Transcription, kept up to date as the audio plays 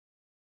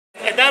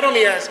and not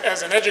only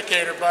as an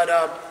educator,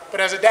 but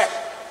as a dad.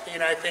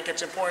 I think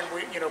it's important.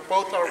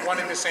 Both are one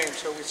and the same.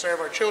 So we serve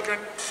our children,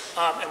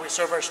 and we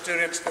serve our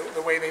students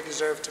the way they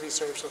deserve to be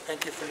served. So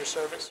thank you for your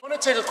service. I want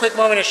to take a quick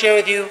moment to share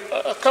with you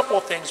a couple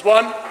of things.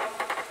 One,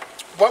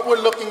 what we're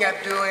looking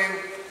at doing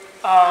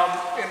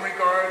in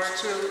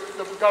regards to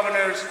the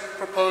governor's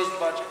proposed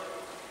budget.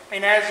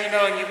 As you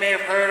know, and you may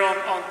have heard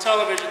on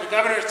television, the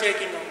governor is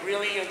taking a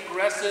really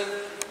aggressive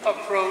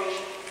approach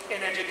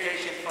in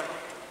education funding.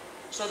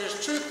 So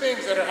there's two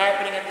things that are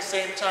happening at the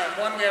same time.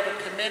 One, we have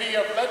a committee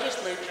of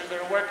legislatures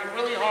that are working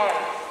really hard,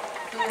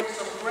 doing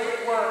some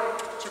great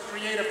work to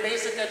create a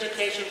basic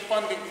education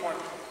funding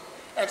formula.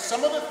 And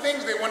some of the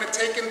things they want to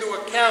take into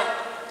account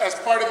as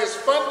part of this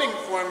funding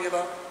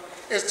formula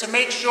is to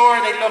make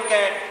sure they look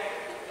at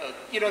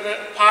the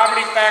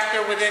poverty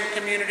factor within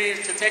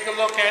communities, to take a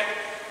look at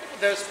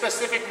the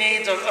specific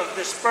needs of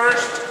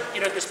dispersed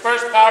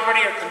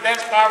poverty or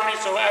condensed poverty.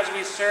 So as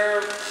we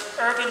serve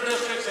urban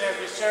districts and as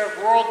we serve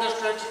rural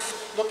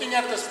districts, looking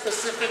at the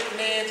specific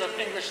needs of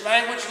English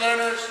language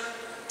learners,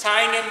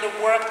 tying in the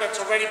work that's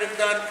already been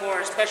done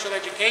for special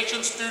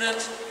education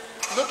students,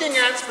 looking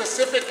at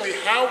specifically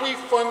how we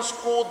fund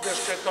school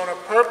districts on a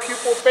per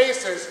pupil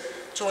basis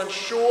to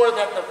ensure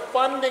that the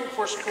funding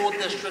for school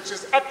districts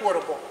is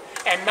equitable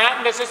and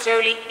not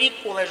necessarily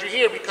equal as you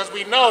hear, because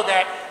we know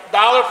that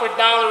dollar for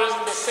dollar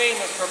isn't the same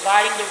as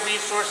providing the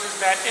resources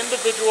that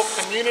individual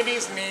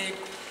communities need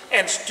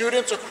and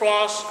students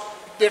across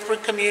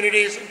different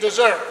communities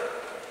deserve.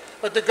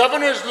 But the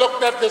governor's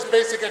looked at this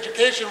basic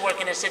education work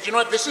and has said,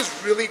 this is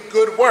really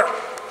good work.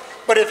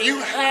 But if you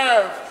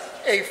have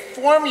a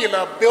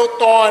formula built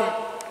on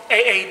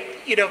a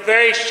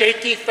very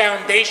shaky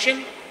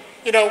foundation,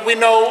 we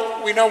know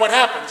what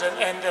happens,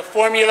 and the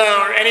formula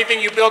or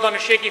anything you build on a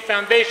shaky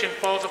foundation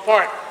falls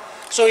apart.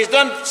 So he's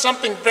done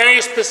something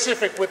very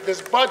specific with this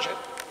budget.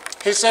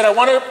 He said, I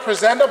want to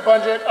present a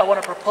budget, I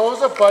want to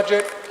propose a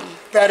budget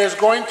that is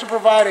going to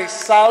provide a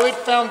solid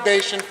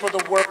foundation for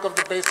the work of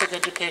the Basic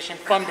Education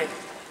Funding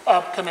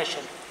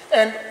Commission.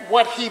 And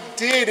what he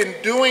did in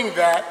doing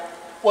that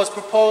was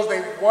propose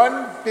a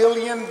 $1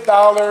 billion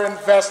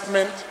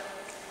investment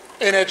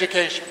in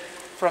education,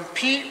 from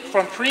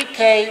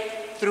pre-K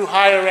through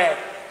higher ed.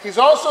 He's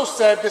also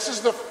said this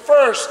is the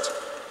first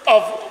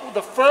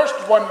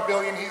 $1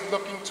 billion he's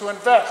looking to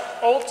invest.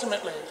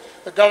 Ultimately,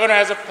 the governor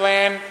has a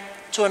plan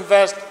to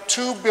invest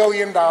 $2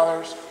 billion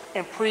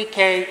in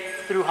pre-K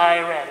through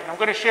higher ed. And I'm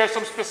going to share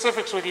some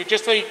specifics with you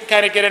just so you can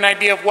kind of get an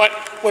idea of what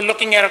we're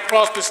looking at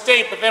across the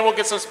state, but then we'll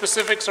get some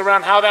specifics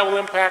around how that will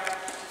impact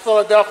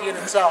Philadelphia in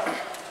itself.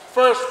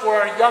 First, for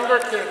our younger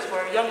kids, for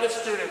our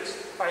youngest students,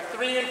 our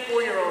 3- and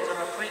 4-year-olds in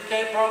our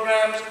pre-K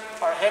programs,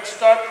 our Head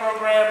Start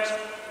programs,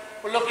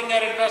 we're looking at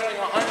investing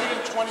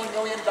 $120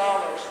 million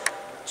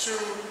to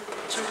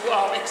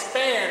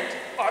expand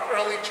our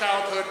early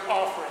childhood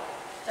offering.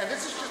 And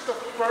this is just the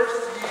first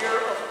year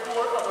of a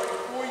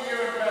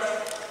 4-year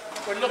investment.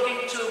 We're looking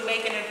to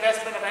make an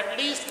investment of at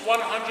least $100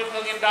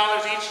 million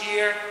each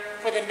year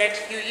for the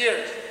next few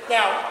years.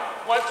 Now,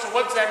 what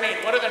does that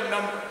mean? What are the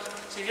numbers?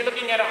 So if you're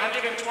looking at a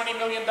 $120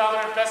 million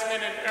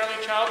investment in early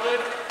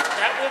childhood,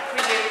 that will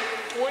create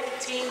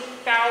 14,000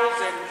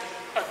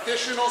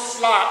 additional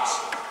slots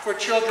for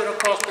children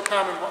across the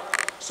Commonwealth.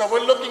 So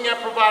we're looking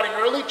at providing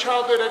early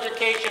childhood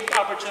education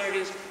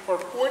opportunities for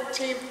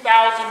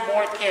 14,000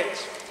 more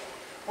kids.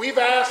 We've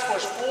asked for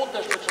school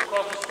districts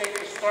across the state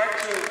to start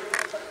to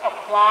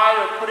apply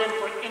or put in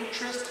for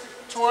interest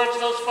towards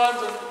those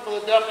funds, and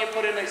Philadelphia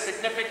put in a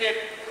significant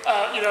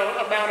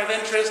amount of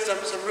interest,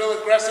 some real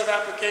aggressive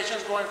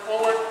applications going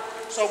forward.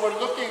 So we're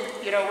looking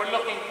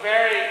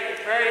very,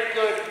 very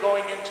good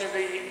going into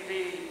the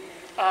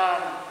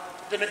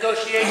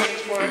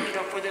negotiations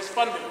for this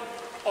funding.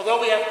 Although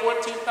we have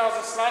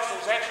 14,000 slots,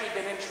 there's actually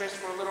been interest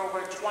for a little over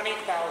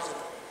 20,000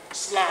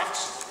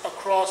 slots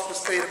across the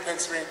state of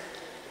Pennsylvania.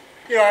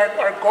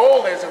 Our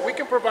goal is that we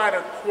can provide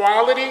a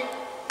quality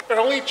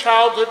early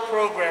childhood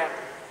program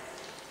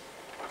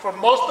for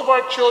most of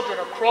our children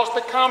across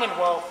the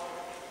Commonwealth.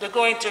 They're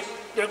going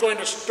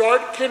to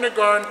start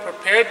kindergarten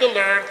prepared to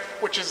learn,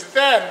 which is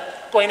then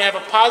going to have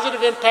a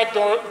positive impact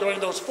during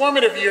those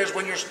formative years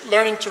when you're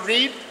learning to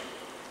read,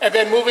 and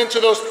then move into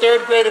those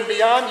 3rd grade and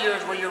beyond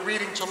years where you're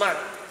reading to learn.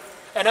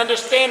 And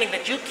understanding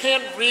that you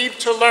can't read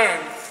to learn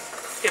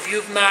if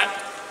you've not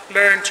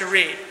learned to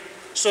read.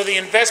 So the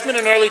investment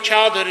in early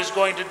childhood is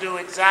going to do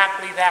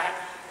exactly that.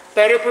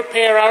 Better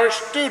prepare our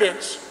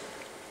students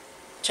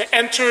to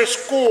enter a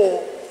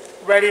school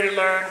ready to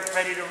learn,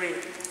 ready to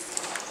read.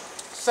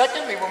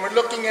 Secondly, when we're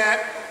looking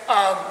at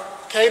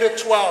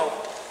K-12,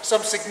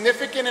 some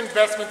significant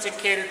investments in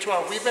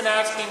K-12. We've been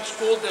asking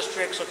school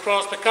districts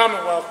across the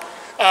Commonwealth,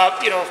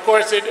 of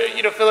course,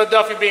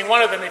 Philadelphia being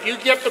one of them, if you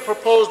get the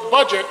proposed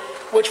budget,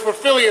 which for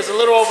Philly is a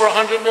little over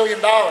 $100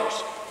 million,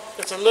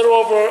 it's a little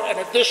over an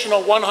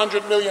additional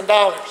 $100 million.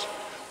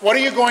 What are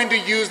you going to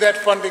use that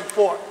funding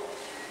for?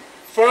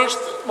 First,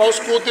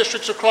 most school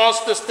districts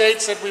across the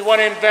state said we want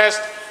to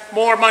invest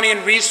more money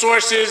in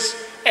resources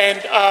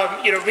and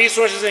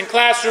resources in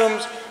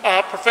classrooms,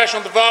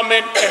 professional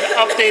development,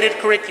 and updated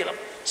curriculum.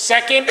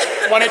 Second,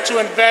 wanted to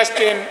invest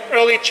in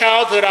early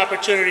childhood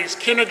opportunities,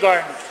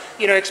 kindergarten,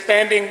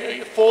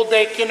 expanding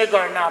full-day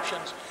kindergarten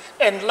options.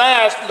 And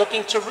last,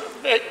 looking to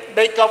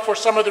make up for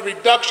some of the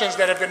reductions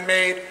that have been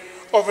made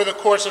over the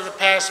course of the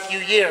past few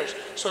years.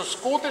 So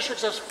school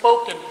districts have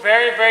spoken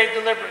very, very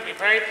deliberately,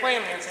 very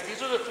plainly, and said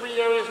these are the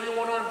 3 areas we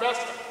want to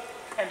invest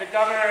in. And the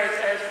governor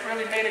has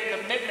really made a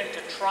commitment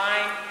to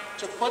trying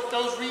to put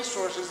those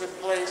resources in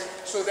place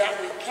so that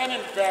we can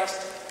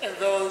invest in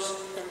those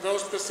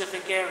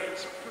specific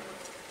areas.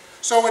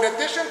 So in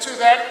addition to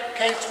that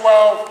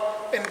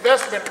K-12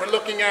 investment, we're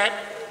looking at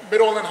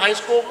middle and high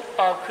school,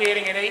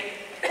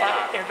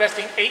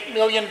 investing $8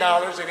 million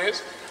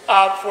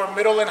for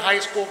middle and high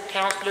school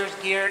counselors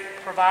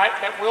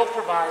that will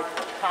provide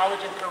college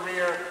and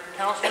career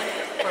counseling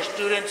for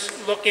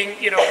students looking,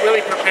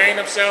 really preparing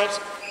themselves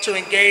to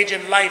engage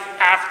in life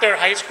after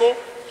high school.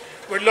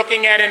 We're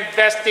looking at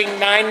investing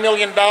 $9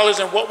 million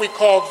in what we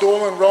call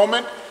dual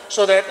enrollment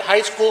so that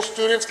high school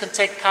students can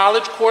take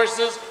college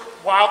courses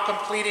while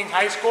completing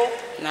high school.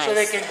 Nice. So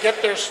they can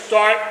get their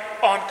start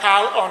on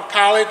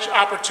college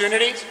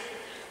opportunities.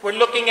 We're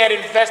looking at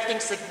investing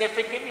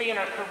significantly in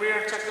our career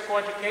and technical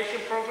education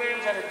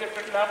programs at a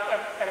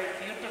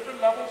few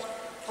different levels.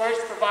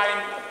 First,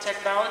 providing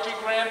technology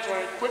grants or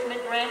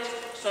equipment grants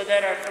so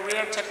that our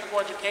career and technical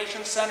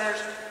education centers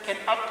can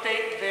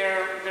update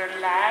their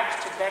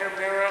labs to better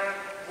mirror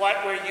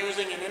what we're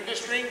using in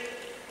industry.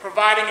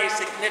 Providing a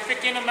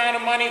significant amount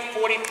of money,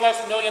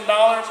 $40+ million,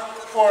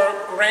 for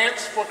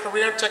grants for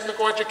career and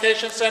technical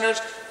education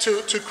centers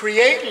to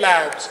create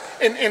labs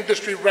in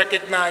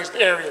industry-recognized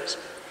areas.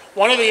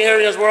 One of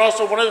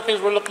the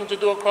things we're looking to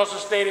do across the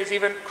state is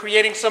even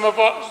creating some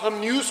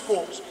new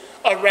schools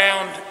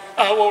around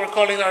what we're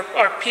calling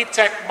our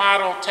P-Tech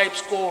model type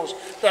schools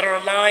that are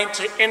aligned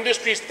to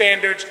industry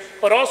standards,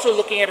 but also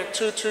looking at a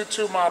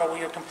 2-2-2 model where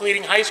you're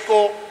completing high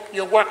school,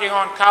 you're working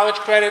on college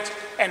credits,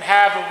 and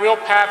have a real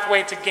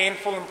pathway to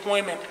gainful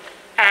employment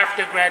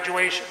after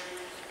graduation.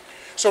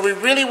 So we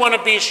really want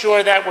to be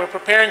sure that we're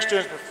preparing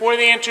students before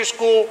they enter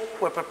school,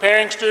 we're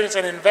preparing students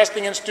and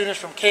investing in students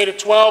from K to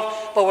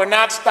 12, but we're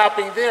not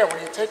stopping there.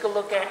 When you take a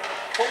look at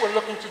what we're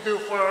looking to do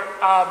for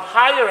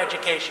higher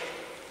education,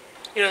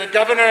 the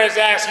governor has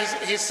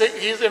asked,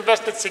 he's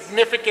invested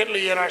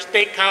significantly in our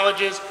state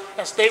colleges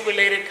and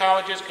state-related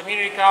colleges,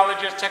 community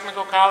colleges,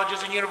 technical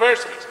colleges, and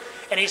universities.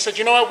 And he said,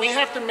 we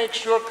have to make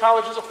sure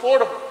college is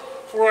affordable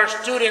for our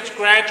students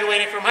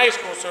graduating from high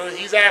school. So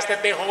he's asked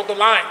that they hold the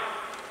line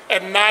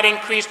and not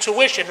increase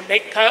tuition,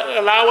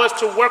 allow us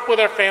to work with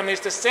our families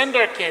to send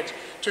our kids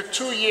to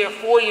 2-year,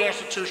 4-year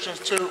institutions,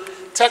 to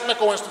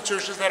technical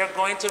institutions that are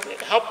going to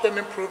help them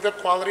improve their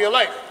quality of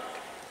life.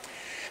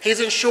 He's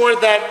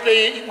ensured that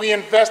we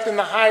invest in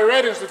the higher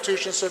ed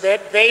institutions so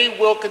that they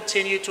will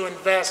continue to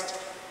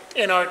invest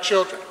in our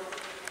children.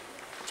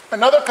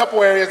 Another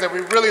couple areas that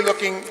we're really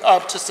looking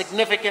to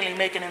significantly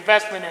make an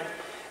investment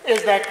in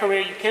is that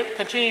career. You can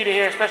continue to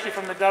hear, especially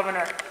from the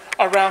governor,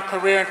 around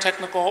career and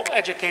technical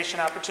education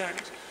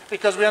opportunities.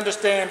 Because we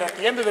understand at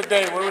the end of the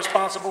day, we're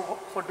responsible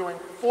for doing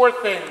 4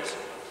 things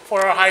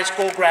for our high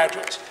school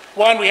graduates.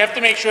 One, we have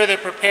to make sure they're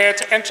prepared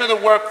to enter the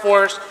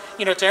workforce,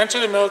 to enter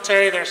the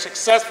military, they're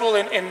successful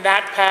in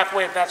that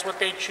pathway if that's what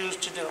they choose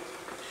to do.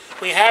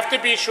 We have to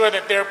be sure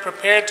that they're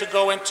prepared to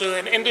go into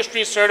an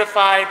industry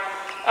certified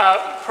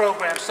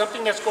program,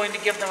 something that's going to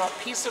give them a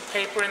piece of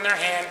paper in their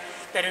hand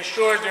that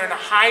ensures they're in a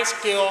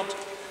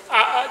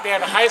they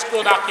have a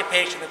high-skilled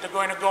occupation, that they're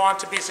going to go on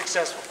to be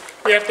successful.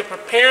 We have to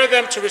prepare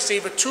them to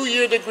receive a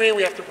 2-year degree.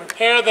 We have to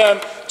prepare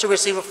them to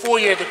receive a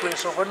 4-year degree.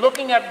 So if we're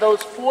looking at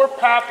those 4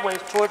 pathways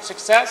towards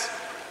success,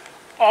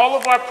 all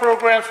of our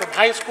programs from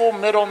high school,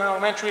 middle, and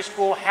elementary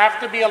school have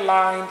to be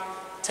aligned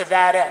to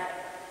that end.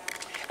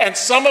 And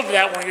some of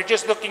that, when you're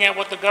just looking at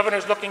what the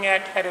governor's looking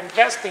at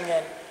investing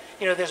in,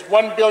 this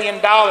 $1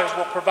 billion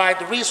will provide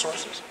the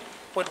resources.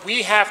 What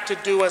we have to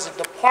do as a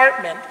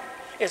department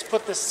is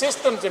put the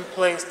systems in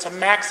place to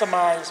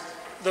maximize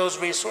those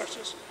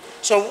resources.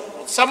 So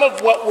some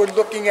of what we're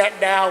looking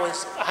at now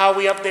is how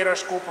we update our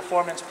school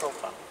performance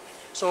profile.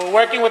 So we're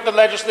working with the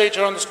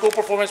legislature on the school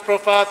performance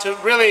profile to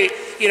really,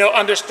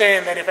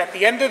 understand that if at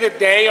the end of the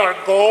day our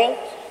goal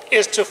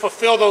is to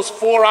fulfill those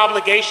 4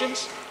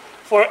 obligations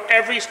for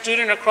every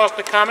student across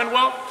the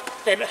Commonwealth,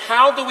 then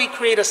how do we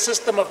create a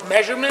system of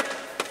measurement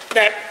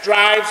that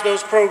drives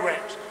those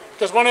programs?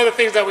 Because one of the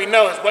things that we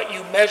know is what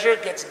you measure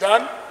gets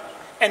done.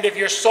 And if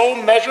your sole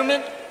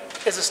measurement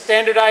is a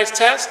standardized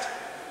test,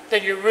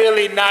 then you're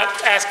really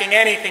not asking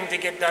anything to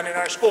get done in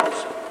our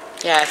schools.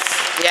 Yes,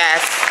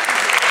 yes,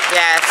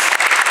 yes.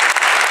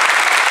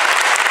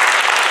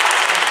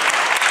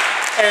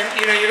 And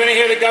you're going to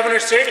hear the governor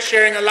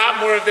sharing a lot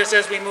more of this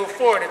as we move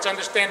forward. It's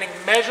understanding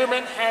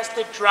measurement has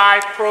to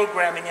drive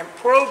programming, and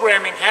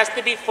programming has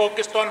to be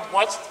focused on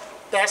what's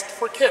best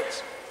for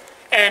kids.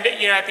 And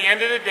at the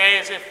end of the day,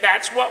 is if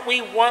that's what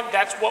we want,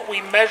 that's what we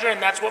measure,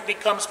 and that's what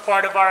becomes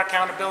part of our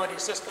accountability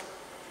system.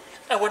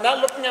 And we're not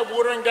looking at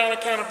watering down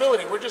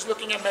accountability. We're just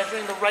looking at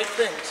measuring the right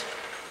things.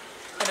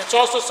 And it's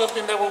also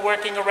something that we're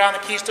working around the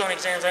Keystone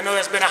exams. I know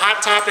that's been a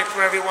hot topic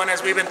for everyone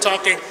as we've been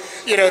talking,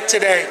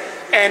 today.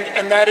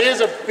 And that is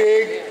a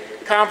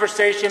big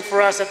conversation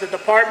for us at the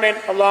department,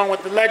 along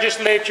with the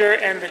legislature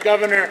and the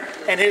governor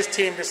and his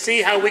team, to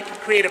see how we can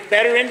create a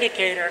better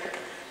indicator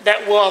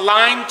that will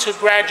align to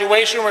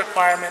graduation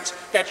requirements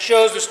that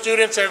shows the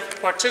students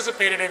have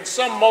participated in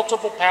some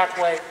multiple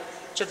pathway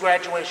to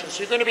graduation.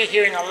 So you're going to be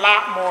hearing a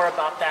lot more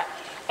about that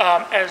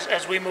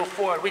as we move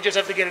forward. We just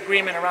have to get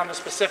agreement around the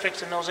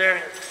specifics in those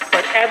areas.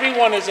 But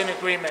everyone is in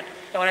agreement.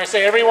 And when I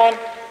say everyone,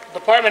 the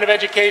Department of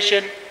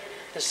Education,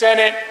 the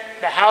Senate,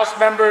 the House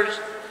members,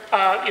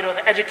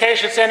 the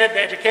Education Senate,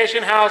 the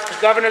Education House, the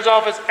Governor's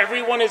Office,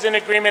 everyone is in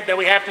agreement that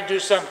we have to do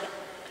something.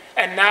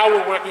 And now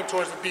we're working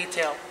towards the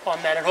detail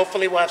on that. And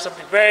hopefully we'll have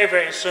something very,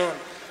 very soon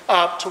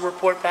to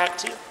report back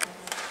to you.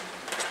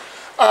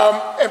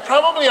 And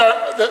probably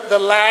the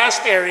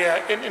last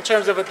area in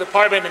terms of a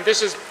department, and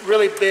this is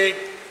really big,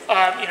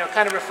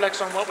 kind of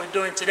reflects on what we're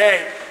doing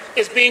today,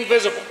 is being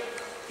visible.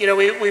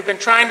 We've been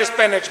trying to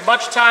spend as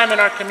much time in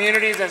our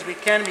communities as we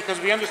can because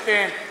we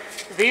understand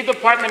the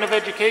Department of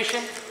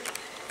Education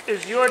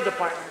is your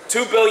department.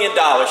 $2 billion.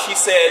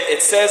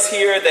 It says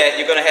here that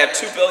you're going to have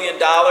 $2 billion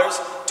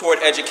toward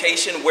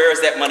education. Where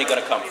is that money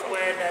going to come from? When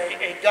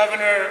a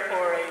governor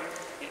or a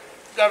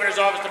governor's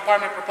office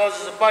department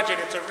proposes a budget,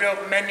 it's a real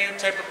menu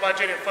type of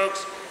budget, and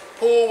folks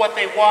pull what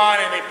they want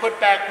and they put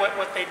back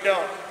what they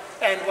don't.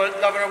 And what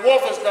Governor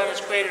Wolfe has done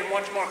is created a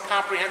much more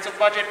comprehensive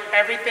budget.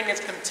 Everything is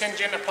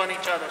contingent upon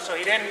each other. So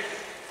he didn't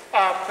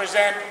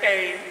present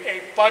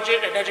a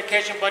budget, an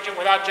education budget,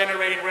 without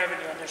generating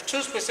revenue. And there's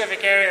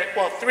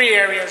three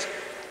areas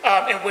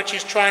in which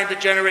he's trying to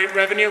generate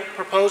revenue,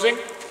 proposing.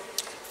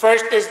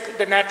 First is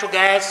the natural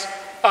gas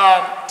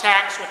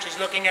tax, which is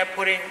looking at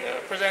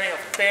presenting a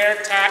fair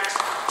tax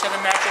to the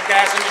natural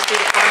gas industry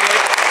to fund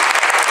it.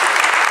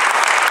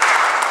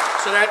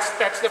 So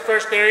that's the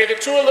first area. The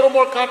two are a little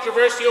more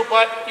controversial,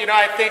 but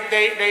I think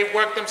they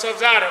work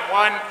themselves out. And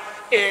one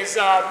is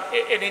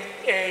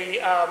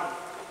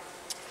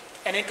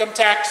an income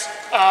tax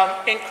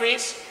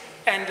increase,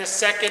 and the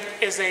second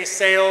is a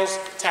sales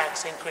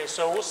tax increase.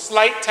 So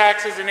slight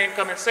taxes in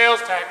income and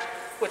sales tax,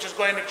 which is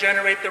going to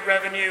generate the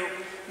revenue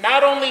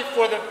not only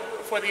for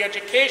the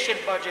education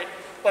budget,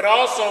 but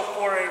also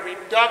for a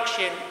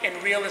reduction in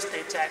real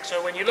estate tax.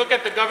 So when you look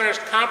at the governor's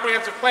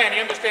comprehensive plan, he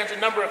understands a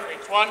number of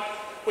things. One,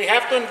 we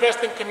have to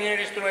invest in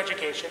communities through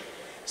education.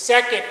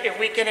 Second, if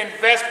we can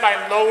invest by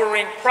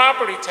lowering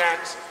property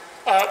tax,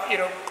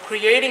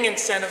 creating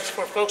incentives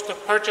for folks to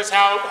purchase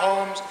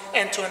homes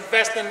and to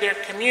invest in their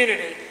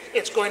community,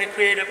 it's going to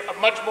create a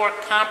much more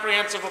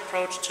comprehensive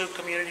approach to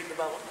community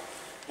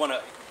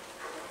development.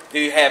 Do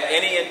you have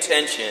any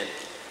intention,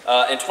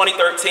 in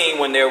 2013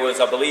 when there was,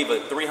 I believe, a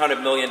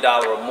 $300 million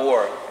or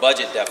more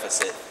budget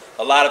deficit,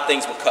 a lot of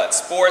things were cut.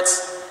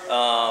 Sports,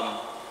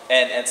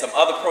 and some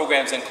other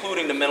programs,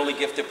 including the mentally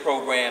gifted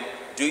program.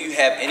 Do you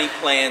have any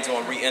plans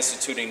on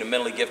reinstituting the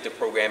mentally gifted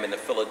program in the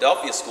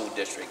Philadelphia School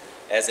District,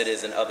 as it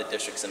is in other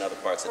districts in other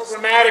parts of the state?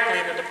 Programmatically,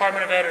 in the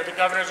Department of Ed or the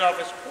Governor's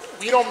Office,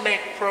 we don't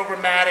make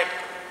programmatic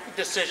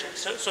decisions.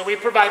 So we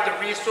provide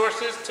the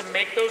resources to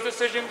make those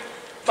decisions.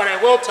 But I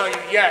will tell you,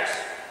 yes,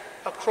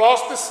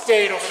 across the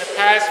state over the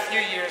past few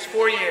years,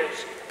 4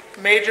 years,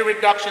 major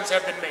reductions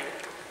have been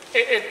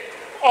made.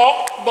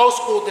 Most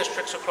school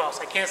districts across,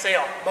 I can't say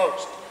all,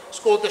 most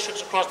school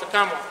districts across the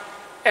Commonwealth.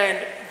 And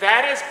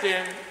that has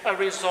been a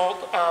result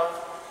of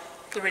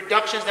the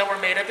reductions that were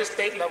made at the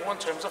state level in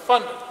terms of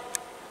funding.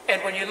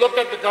 And when you look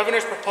at the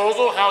governor's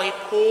proposal, how he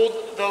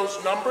pulled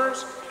those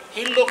numbers,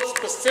 he looked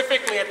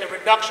specifically at the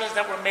reductions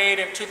that were made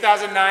in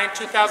 2009,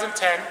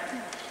 2010,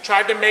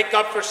 tried to make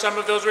up for some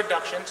of those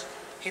reductions.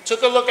 He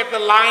took a look at the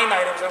line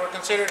items that were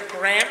considered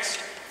grants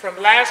from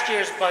last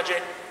year's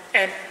budget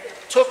and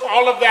took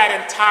all of that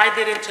and tied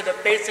it into the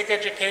basic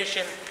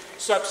education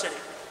subsidy.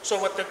 So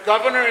what the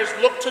governor has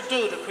looked to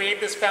do to create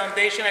this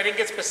foundation, I didn't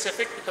get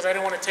specific because I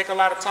didn't want to take a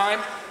lot of time,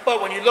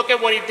 but when you look at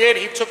what he did,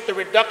 he took the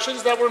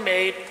reductions that were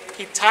made,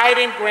 he tied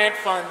in grant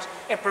funds,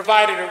 and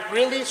provided a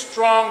really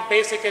strong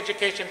basic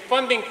education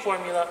funding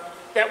formula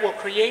that will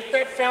create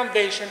that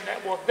foundation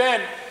that will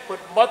then put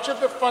much of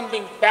the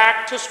funding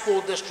back to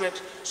school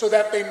districts so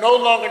that they no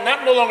longer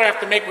have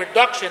to make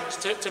reductions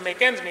to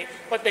make ends meet,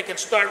 but they can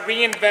start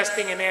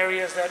reinvesting in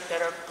areas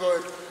that are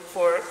good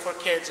for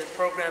kids and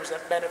programs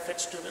that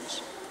benefit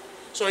students.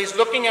 So he's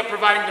looking at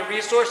providing the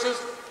resources.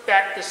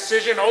 That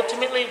decision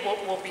ultimately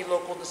will be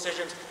local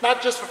decisions,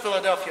 not just for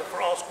Philadelphia,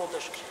 for all school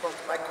districts.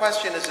 My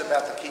question is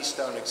about the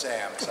Keystone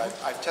exams.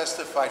 I've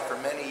testified for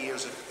many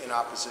years in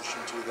opposition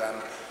to them.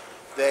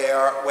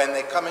 When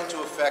they come into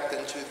effect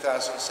in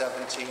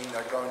 2017,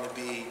 they're going to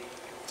be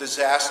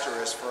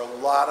disastrous for a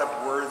lot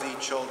of worthy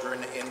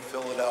children in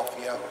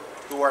Philadelphia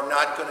who are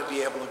not going to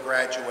be able to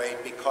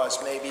graduate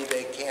because maybe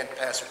they can't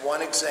pass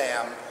one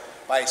exam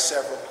by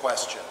several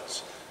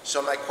questions. So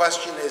my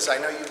question is, I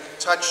know you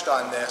touched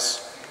on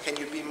this, can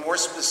you be more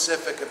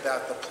specific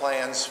about the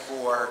plans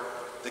for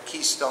the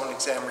Keystone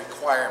exam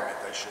requirement,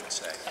 I should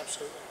say?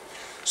 Absolutely.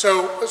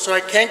 So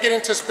I can't get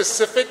into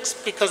specifics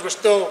because we're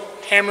still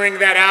hammering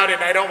that out,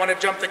 and I don't want to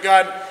jump the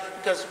gun,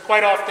 because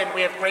quite often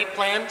we have great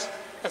plans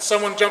and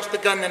someone jumps the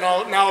gun, and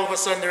now all of a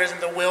sudden there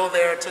isn't the will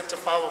there to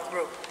follow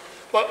through.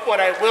 But what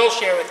I will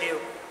share with you,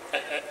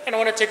 and I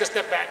want to take a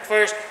step back.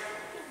 First,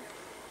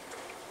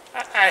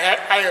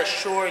 I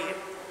assure you,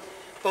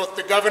 both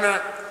the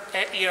governor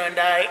and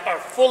I are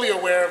fully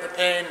aware of the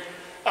pain,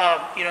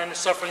 and the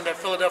suffering that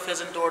Philadelphia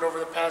has endured over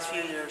the past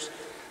few years.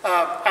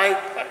 I'm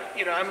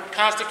in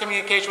constant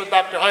communication with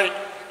Dr. Hite,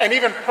 and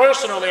even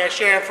personally, I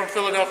share I'm from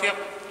Philadelphia.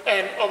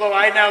 And although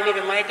I now live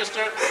in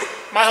Lancaster,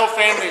 my whole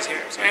family's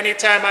here. So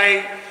anytime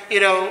my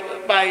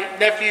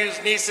nephews,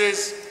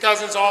 nieces,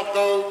 cousins all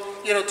go,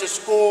 to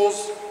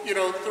schools,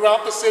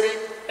 throughout the city,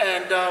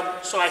 and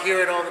so I hear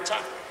it all the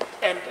time.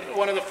 And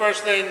one of the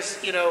first things,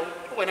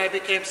 when I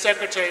became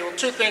secretary, well,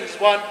 two things.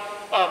 One,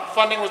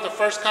 funding was the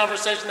first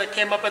conversation that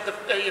came up at the,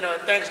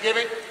 at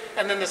Thanksgiving,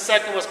 and then the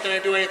second was, can I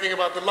do anything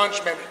about the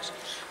lunch menus?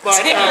 But,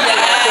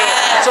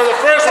 so the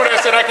first one, I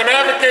said, I can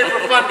advocate for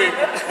funding.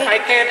 I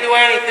can't do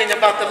anything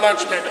about the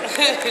lunch menu.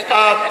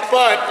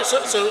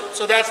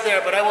 So that's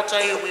there. But I will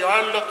tell you, we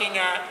are looking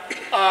at,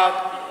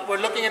 we're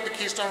looking at the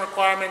Keystone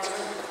requirements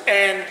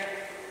and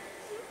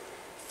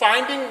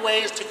finding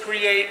ways to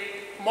create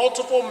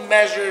multiple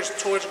measures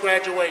towards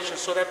graduation,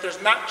 so that there's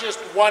not just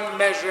one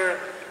measure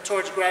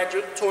towards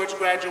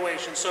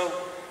graduation. So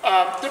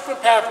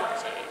different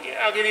pathways.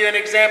 I'll give you an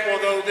example,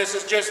 though this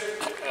is just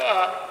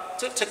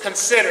to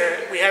consider.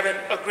 We haven't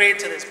agreed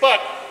to this, but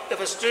if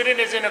a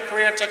student is in a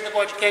career and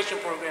technical education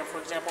program, for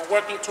example,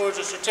 working towards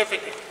a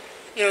certificate,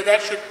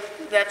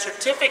 that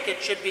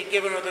certificate should be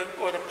given,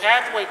 or the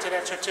pathway to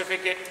that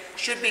certificate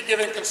should be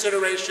given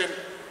consideration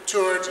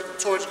towards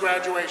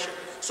graduation.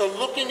 So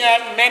looking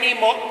at many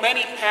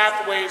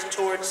pathways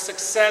towards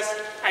success,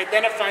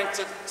 identifying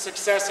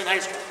success in high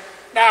school.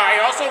 Now,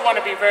 I also want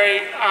to be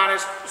very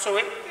honest. So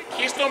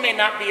Keystone may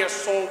not be a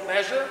sole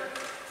measure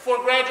for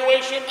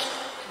graduation,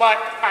 but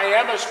I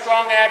am a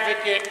strong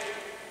advocate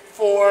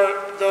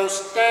for those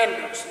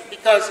standards,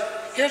 because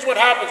here's what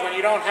happens when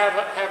you don't have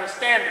a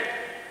standard.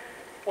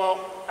 Well,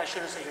 I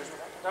shouldn't say here's what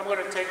happens. I'm going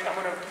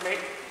to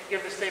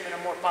give the statement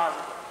a more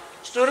positive.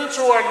 Students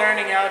who are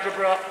learning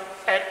algebra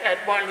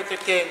at Martin Luther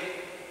King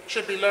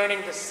should be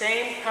learning the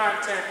same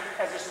content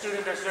as a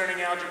student that's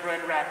learning algebra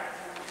in Rapid.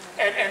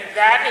 And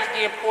that is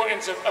the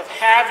importance of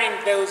having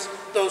those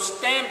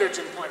standards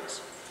in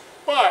place.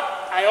 But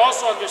I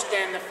also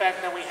understand the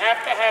fact that we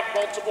have to have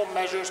multiple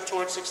measures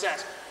towards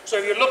success. So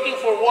if you're looking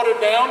for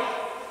watered down,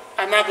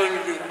 I'm not going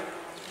to do that.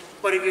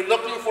 But if you're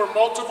looking for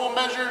multiple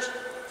measures,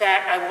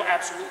 that I will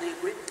absolutely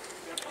agree.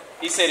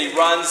 He said he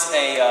runs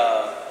a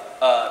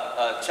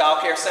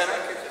child care center,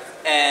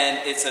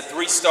 and it's a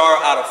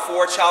 3-star out of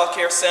 4 child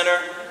care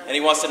center, and he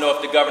wants to know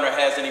if the governor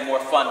has any more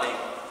funding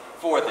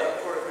for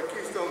that. For the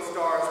Keystone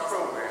Stars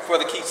program. For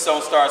the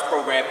Keystone Stars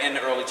program in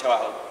the early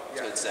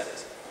childhood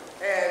centers.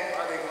 And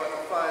are they going to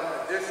fund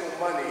additional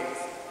monies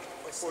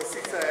for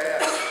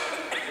CCIS,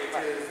 which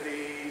is the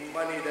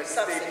money that the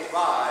state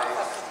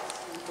provides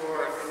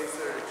for any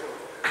certain children?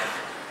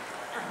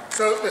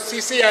 So the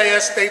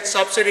CCIS state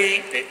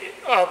subsidy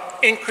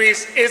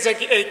increase is a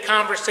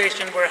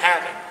conversation we're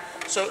having.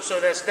 So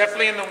that's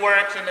definitely in the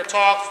works, in the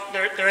talks.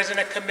 There isn't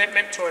a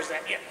commitment towards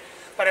that yet.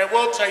 But I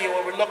will tell you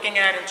what we're looking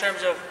at in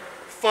terms of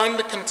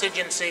fund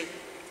contingency.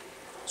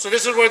 So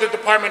this is where the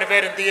Department of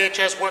Ed and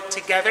DHS work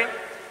together.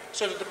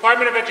 So the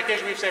Department of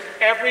Education, we've said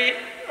every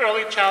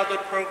early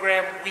childhood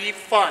program we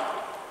fund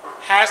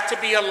has to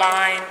be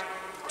aligned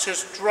to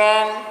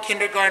strong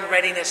kindergarten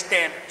readiness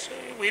standards.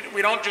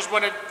 We don't just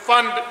want to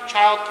fund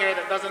childcare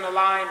that doesn't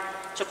align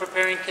to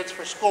preparing kids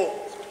for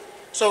school.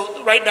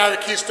 So right now the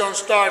Keystone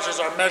Stars is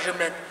our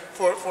measurement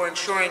for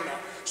ensuring that.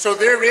 So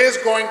there is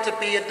going to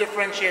be a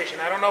differentiation.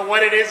 I don't know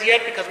what it is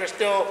yet, because we're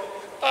still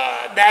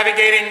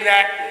navigating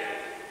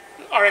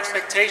our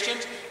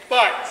expectations,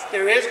 but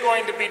there is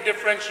going to be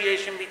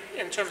differentiation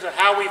in terms of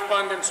how we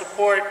fund and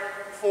support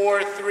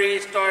 4,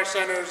 3-star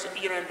centers,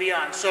 and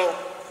beyond. So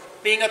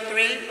being a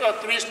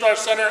 3-star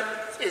center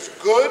is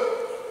good.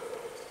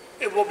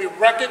 It will be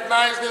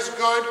recognized as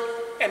good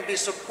and be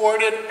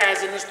supported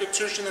as an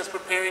institution that's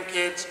preparing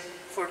kids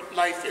for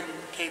life in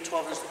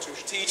K-12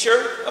 institutions.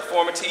 Teacher, a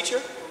former teacher,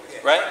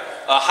 right?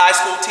 A high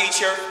school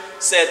teacher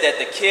said that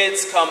the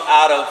kids come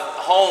out of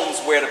homes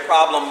where the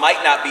problem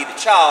might not be the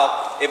child,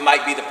 it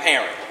might be the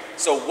parent.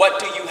 So what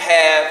do you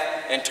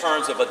have in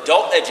terms of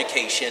adult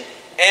education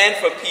and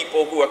for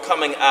people who are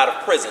coming out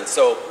of prison?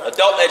 So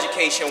adult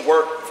education,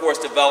 workforce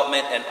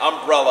development, and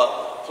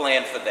umbrella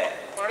plan for that.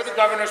 Part of the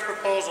governor's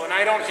proposal, and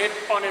I don't hit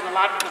on it a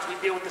lot because we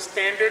deal with the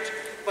standards,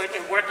 but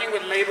in working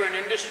with labor and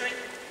industry,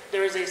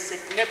 there is a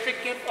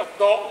significant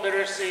adult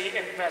literacy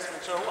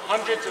investment. So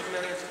hundreds of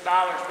millions of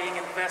dollars being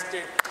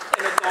invested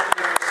in adult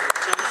literacy.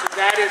 So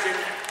that is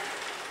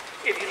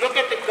if you look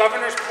at the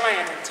governor's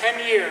plan in 10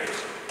 years,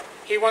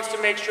 he wants to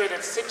make sure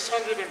that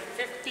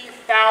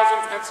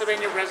 650,000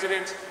 Pennsylvania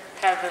residents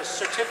have a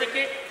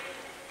certificate,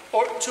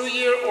 or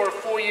 2-year or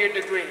 4-year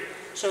degree.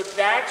 So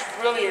that's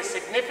really a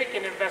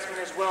significant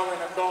investment as well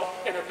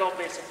in adult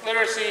basic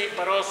literacy,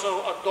 but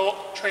also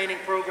adult training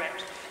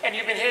programs. And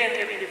you've been hearing,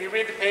 if you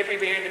read the paper, you've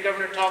been hearing the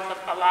governor talk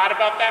a lot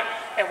about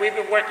that, and we've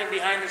been working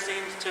behind the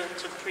scenes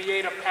to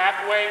create a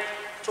pathway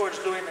towards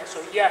doing that.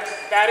 So yes,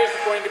 that is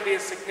going to be a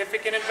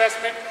significant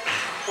investment.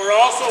 We're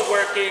also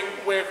working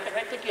with, and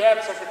I think you had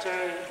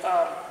Secretary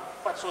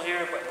Wetzel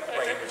here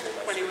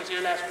when he was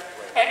here last week,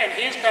 and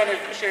he's kind of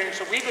sharing.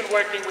 So we've been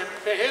working with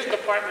his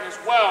department as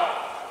well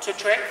to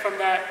train from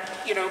that,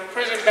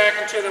 prison back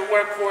into the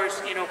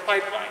workforce,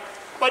 pipeline.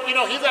 But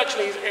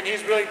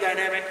he's really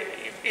dynamic.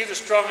 He's a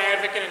strong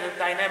advocate and a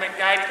dynamic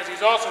guy because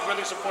he's also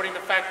really supporting the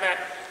fact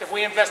that if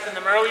we invest in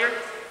them earlier,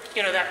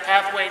 that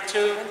pathway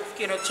to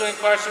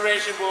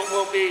incarceration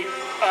will be,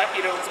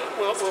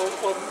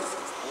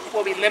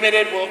 will be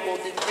limited, will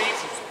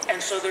decrease,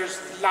 and so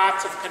there's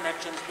lots of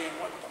connections being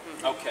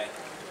worked on. Okay.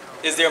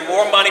 Is there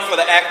more money for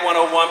the Act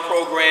 101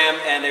 program,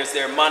 and is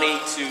there money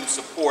to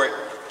support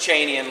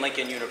Cheney and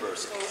Lincoln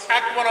University?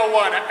 Act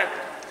 101,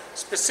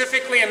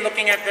 specifically in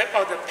looking at the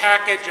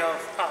package of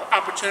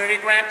opportunity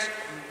grants,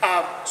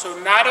 so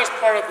not as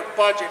part of the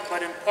budget,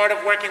 but in part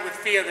of working with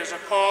FIA, there's a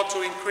call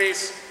to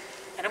increase,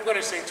 and I'm going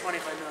to say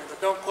 25 million, but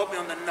don't quote me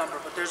on the number,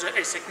 but there's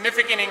a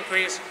significant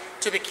increase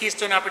to the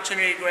Keystone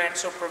Opportunity Grant,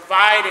 so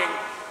providing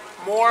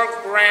more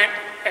grant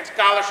and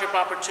scholarship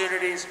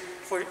opportunities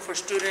for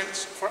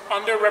students, for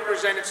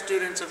underrepresented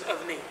students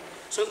of need.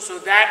 So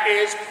that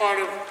is part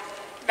of,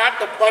 not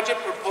the budget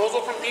proposal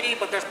from PD,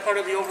 but that's part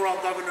of the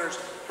overall governor's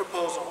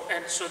proposal.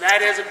 And so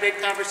that is a big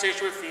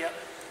conversation with FIA.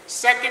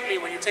 Secondly,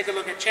 when you take a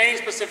look at Cheney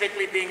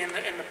specifically being in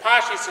the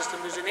PASHE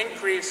system, there's an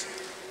increase,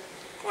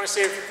 I want to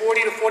say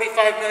 $40 to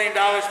 $45 million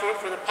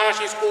for the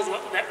PASHE schools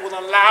that will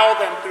allow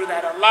them through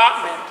that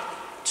allotment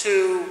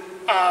to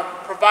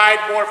provide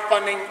more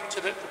funding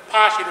to the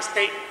PASHE, the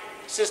state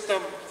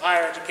system of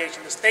higher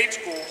education, the state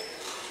schools.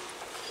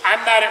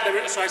 I'm not at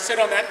liberty, so I sit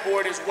on that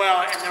board as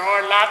well, and there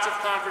are lots of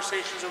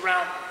conversations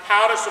around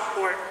how to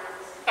support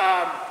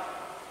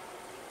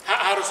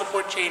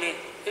Cheney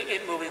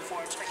in moving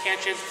forward. So I can't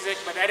change the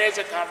position, but that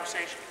is a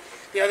conversation.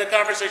 The other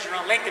conversation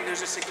around Lincoln, there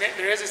is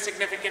a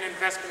significant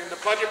investment in the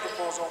budget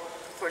proposal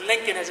for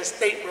Lincoln as a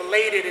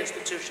state-related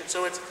institution.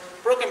 So it's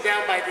broken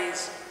down by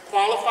these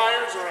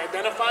qualifiers or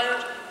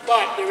identifiers,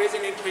 but there is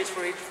an increase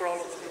for all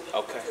of them.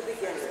 Okay.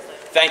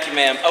 Thank you,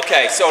 ma'am.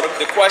 Okay, so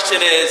the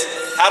question is,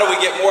 how do we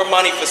get more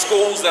money for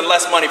schools and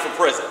less money for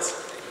prisons?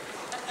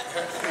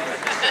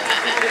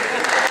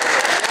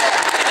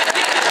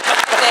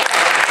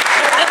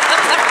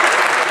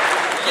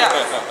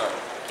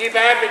 Keep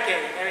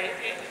advocating. I mean,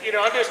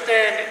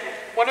 understand,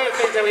 one of the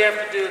things that we have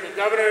to do, the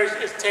governor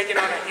is taking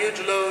on a huge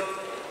load.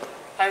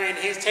 I mean,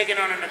 he's taken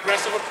on an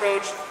aggressive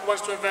approach,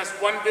 wants to invest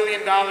 $1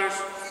 billion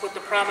with the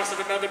promise of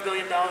another $1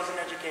 billion in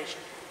education.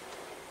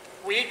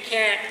 We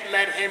can't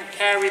let him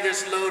carry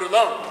this load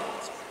alone.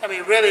 I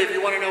mean, really, if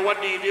you want to know what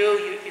do,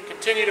 you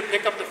continue to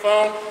pick up the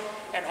phone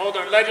and hold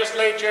our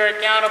legislature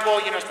accountable,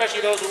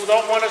 especially those who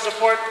don't want to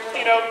support,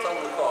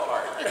 call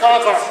hard.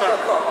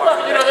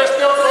 There's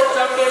still folks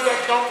out there that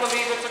don't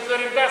believe it's a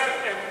good investment,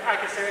 and I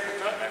can say it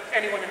to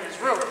anyone in this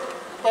room.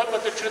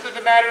 But the truth of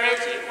the matter is,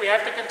 we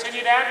have to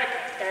continue to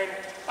advocate, and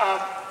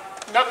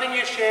nothing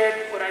you shared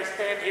would I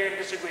stand here and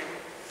disagree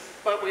with.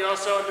 But we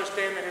also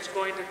understand that it's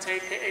going to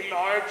take a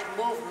large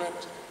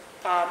movement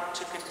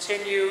to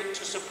continue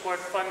to support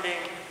funding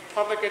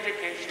public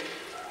education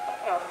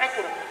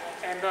equitably.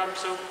 And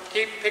so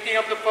keep picking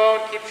up the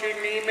phone, keep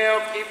shooting the email,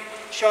 keep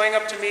showing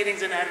up to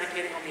meetings and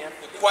advocating on behalf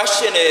of the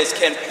question is,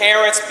 can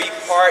parents be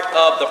part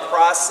of the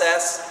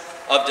process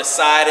of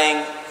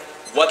deciding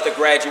what the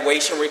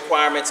graduation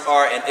requirements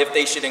are and if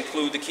they should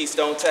include the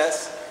Keystone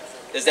test?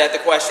 Is that the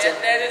question?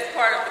 That is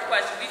part of the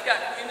question. We've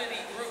got community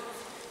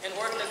groups and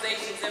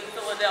organizations in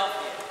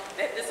Philadelphia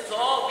that this is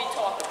all we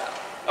talk about.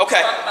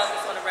 Okay. We talk about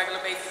this on a regular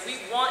basis. We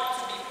want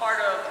to be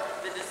part of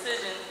the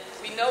decision.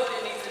 We know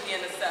there needs to be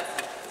an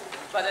assessment,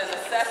 but an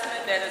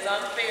assessment that is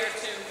unfair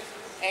to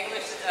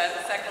English as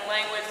a second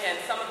language and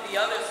some of the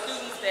other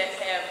students that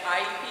have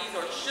IEPs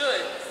or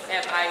should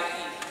have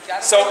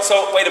IEPs. So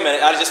wait a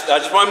minute. I just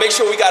want to make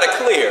sure we got it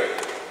clear.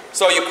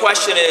 So your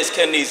question is,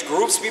 can these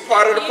groups be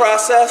part of the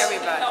process?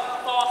 Everybody.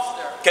 Help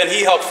foster. Can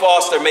he help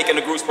foster making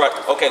the groups part?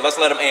 Okay, let's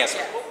let him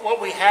answer.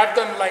 What we have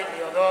done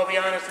lately, although I'll be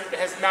honest, it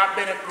has not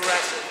been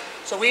aggressive.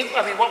 So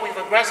what we've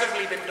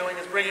aggressively been doing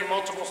is bringing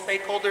multiple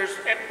stakeholders,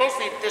 and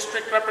mostly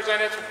district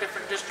representatives from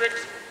different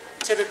districts,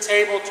 to the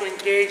table to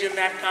engage in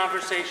that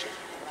conversation.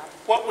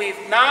 What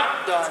we've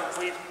not done,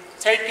 we've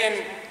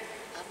taken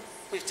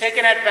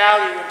at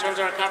value in terms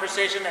of our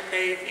conversation that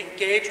they've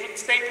engaged with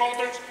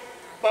stakeholders,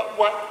 but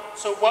what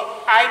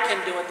I can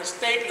do at the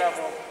state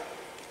level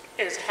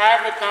is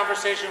have the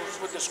conversations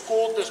with the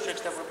school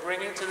districts that we're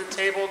bringing to the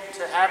table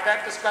to have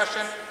that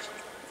discussion,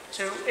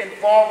 to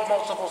involve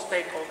multiple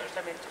stakeholders.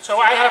 I mean, so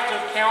I have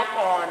to count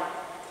on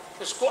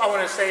the school. I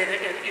want to say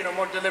it,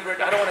 more deliberate.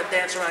 I don't want to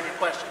dance around your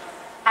question.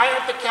 I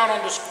have to count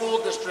on the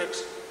school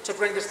districts to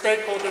bring the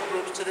stakeholder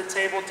groups to the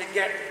table to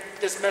get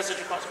this message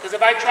across. Because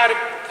if I try to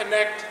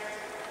connect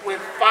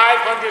with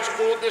 500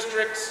 school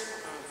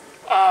districts,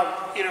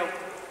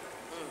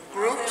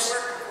 groups,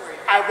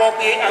 I won't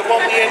be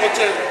able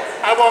to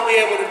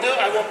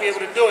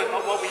do it.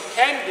 But what we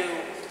can do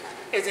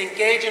is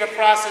engage in a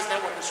process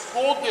that when the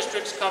school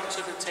districts come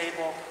to the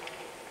table,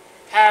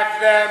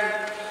 have them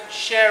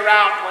share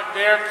out what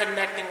they're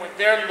connecting with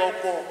their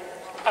local,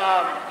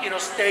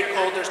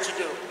 stakeholders to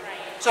do.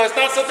 So it's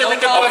not something we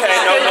can. Okay,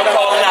 no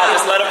calling out.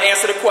 Just let them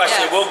answer the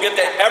question. Yes. We'll get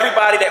to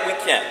everybody that we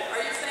can. Are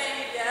you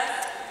saying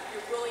yes,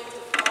 you're willing to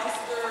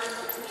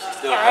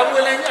foster? I'm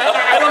willing,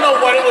 I don't know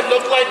what it would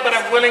look like, but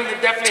I'm willing to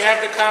definitely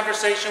have the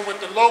conversation with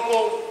the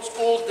local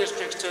school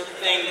districts to.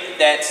 Thing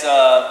that's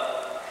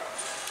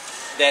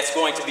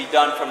going to be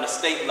done from the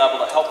state level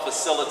to help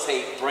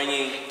facilitate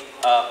bringing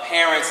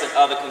parents and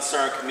other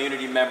concerned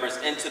community members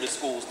into the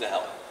schools to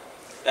help.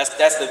 That's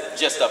the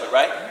gist of it,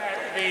 right?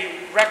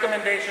 The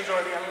recommendations or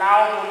the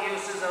allowable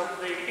uses of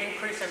the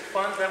increase in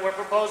funds that we're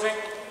proposing,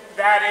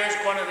 that is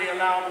one of the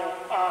allowable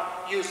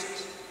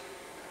uses.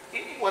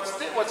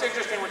 What's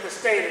interesting with the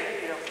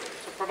state,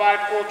 to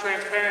provide full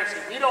transparency,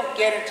 we don't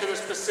get into the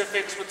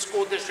specifics with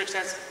school districts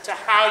as to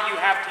how you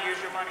have to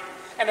use your money.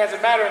 And as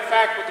a matter of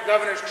fact, what the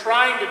governor's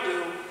trying to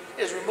do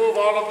is remove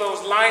all of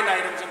those line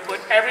items and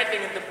put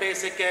everything into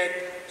basic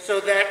ed so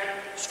that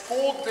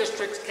school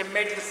districts can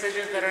make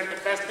decisions that are in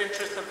the best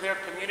interest of their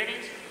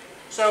communities.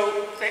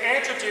 So the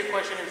answer to your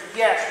question is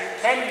yes, you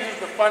can use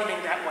the funding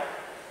that way.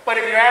 But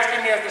if you're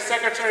asking me as the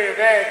Secretary of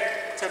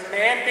Ed to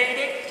mandate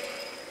it,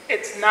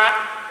 it's not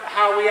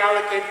how we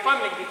allocate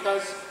funding,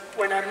 because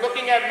when I'm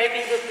looking at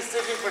making this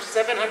decision for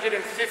 750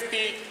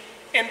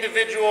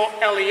 individual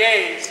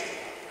LEAs,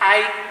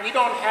 we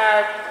don't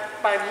have,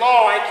 by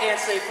law, I can't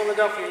say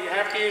Philadelphia, you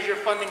have to use your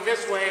funding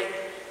this way.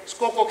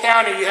 Schuylkill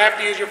County, you have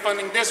to use your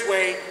funding this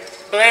way.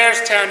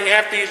 Blairstown, you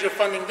have to use your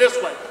funding this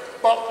way.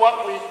 But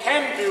what we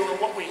can do and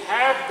what we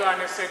have done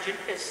is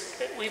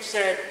we've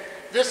said,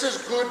 this is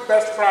good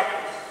best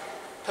practice.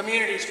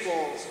 Community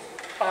schools,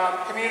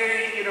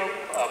 community,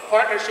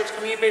 partnerships,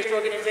 community-based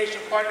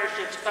organization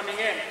partnerships coming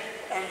in.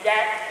 And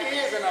that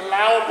is an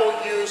allowable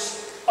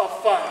use of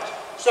funds.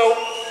 So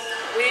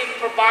we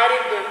provided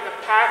the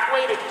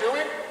pathway to do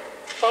it,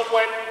 but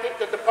what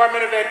the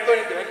Department of Ed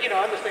couldn't do it.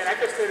 Understand, I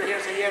could sit here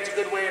and say, yeah, it's a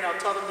good way, and I'll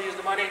tell them to use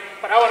the money,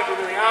 but I want to be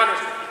really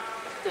honest with you.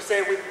 To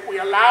say we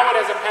allow it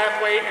as a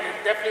pathway, and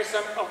it's definitely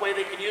a way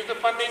they can use the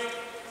funding.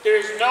 There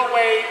is no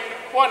way,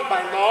 one,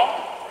 by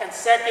law, and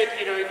second,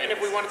 even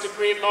if we wanted to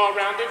create law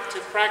around it, to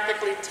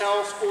practically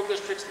tell school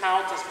districts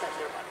how to spend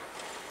their money.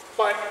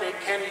 But they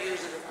can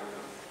use it.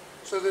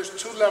 So there's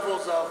two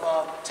levels of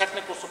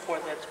technical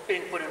support that's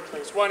being put in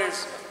place. One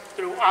is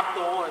through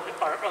OCTO, or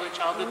our early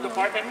childhood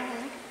department.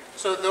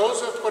 So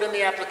those are put in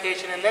the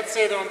application, and let's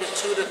say they're on the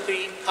 2 to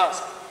 3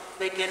 cusp.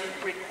 They can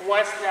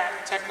request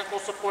that technical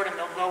support, and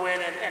they'll go in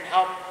and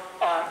help,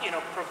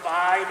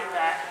 provide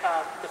that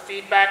the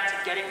feedback to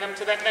getting them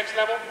to that next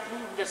level.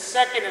 The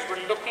second is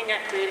we're looking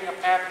at creating a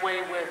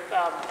pathway with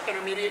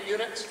intermediate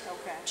units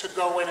to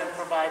go in and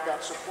provide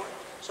that support.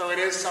 So it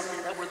is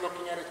something that we're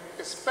looking at,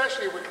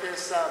 especially with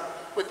this,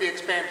 with the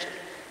expansion,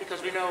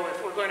 because we know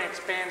if we're going to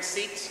expand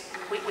seats,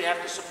 we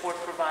have to support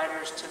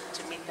providers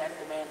to meet that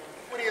demand.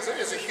 Equity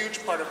is a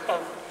huge part of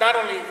not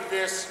only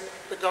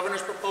the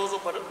governor's proposal,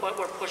 but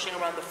we're pushing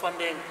around the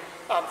funding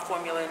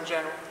formula in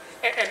general.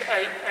 And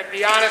I'd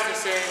be honest in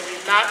saying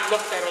we've not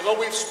looked at, although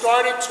we've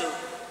started to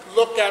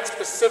look at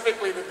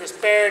specifically the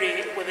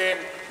disparity within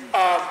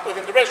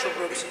the racial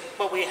groups,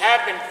 but we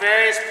have been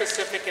very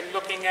specific in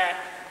looking at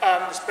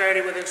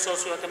disparity within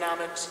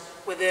socioeconomics,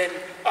 within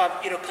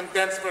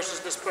condensed versus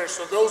dispersed.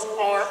 So those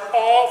are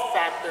all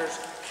factors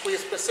we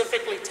have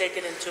specifically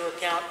taken into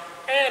account.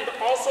 And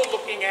also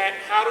looking at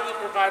how do we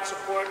provide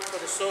support for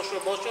the social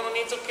emotional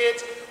needs of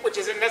kids, which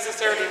isn't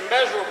necessarily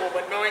measurable,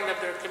 but knowing that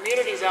there are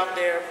communities out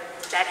there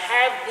that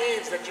have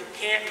needs that you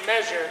can't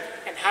measure,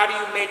 and how do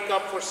you make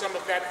up for some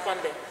of that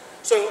funding?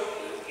 So,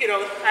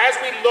 as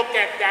we look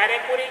at that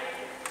equity,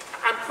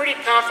 I'm pretty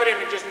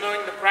confident in just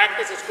knowing the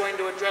practice is going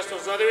to address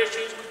those other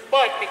issues,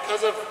 but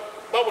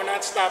we're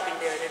not stopping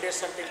there. It is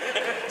something.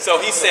 So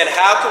he said,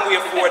 how can we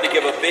afford to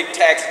give a big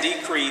tax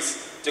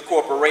decrease to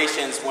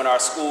corporations when our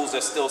schools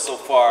are still so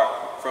far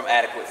from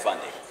adequate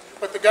funding?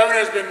 But the governor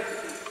has been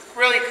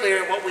really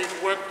clear in what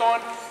we've worked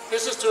on.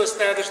 This is to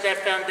establish that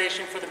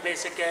foundation for the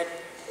basic ed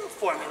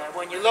formula.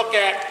 When you look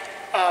at,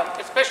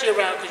 especially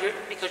around,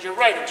 because you're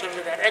right in terms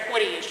of that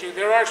equity issue,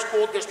 there are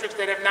school districts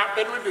that have not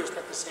been reduced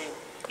at the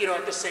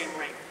same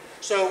rate.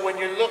 So when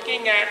you're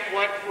looking at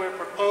what we're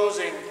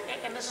proposing,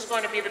 and this is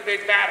going to be the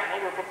big battle,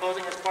 what we're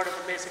proposing as part of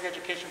the basic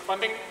education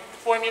funding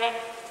formula,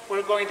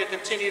 we're going to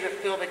continue to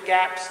fill the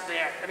gaps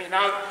there. I mean,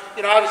 now,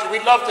 obviously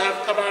we'd love to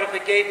have come out of the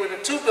gate with a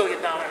 $2 billion,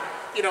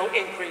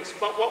 increase.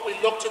 But what we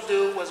look to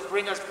do was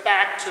bring us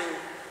back to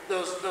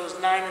those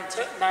 9,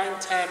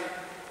 10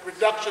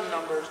 reduction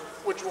numbers,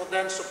 which will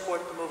then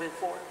support the moving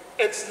forward.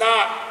 It's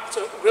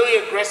a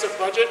really aggressive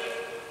budget.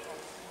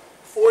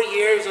 4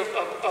 years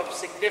of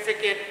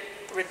significant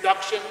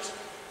reductions,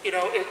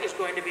 is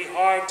going to be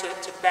hard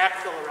to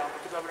backfill around,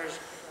 but the governor's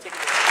taking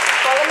it.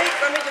 Well,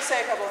 let me just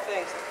say a couple of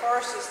things. The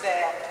first is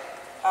that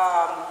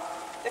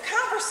the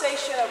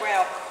conversation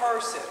around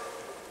cursive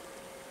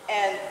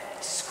and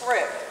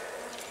script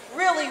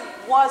really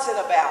wasn't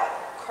about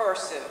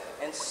cursive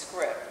and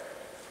script,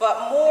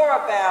 but more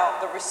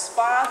about the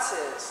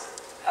responses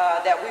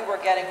that we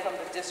were getting from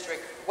the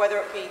district, whether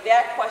it be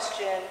that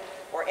question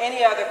or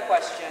any other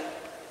question.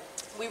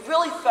 We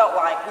really felt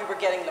like we were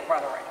getting the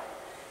runaround.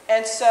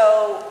 And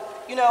so,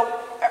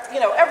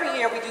 every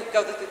year we do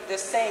go through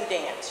this same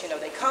dance.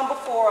 They come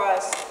before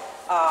us.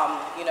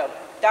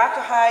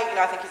 Dr. Height,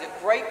 I think he's a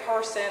great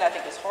person. I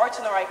think his heart's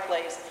in the right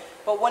place.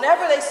 But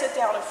whenever they sit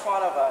down in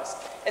front of us,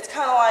 it's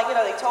kind of like,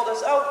 they told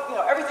us,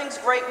 everything's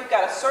great. We've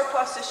got a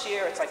surplus this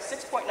year. It's like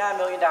 $6.9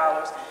 million.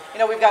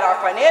 We've got our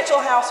financial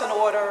house in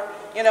order.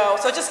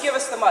 So just give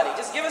us the money.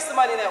 Just give us the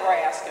money that we're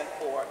asking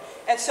for.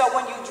 And so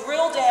when you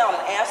drill down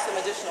and ask them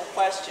additional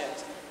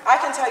questions, I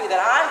can tell you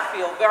that I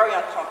feel very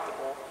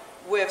uncomfortable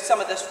with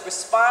some of the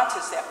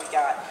responses that we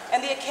got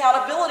and the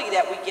accountability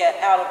that we get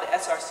out of the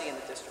SRC in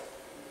the district.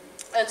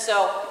 And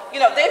so,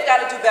 they've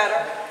got to do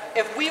better.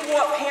 If we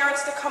want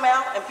parents to come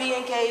out and be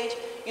engaged,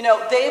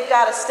 they've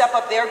got to step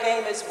up their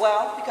game as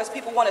well, because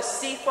people want to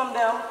see from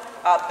them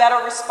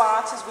better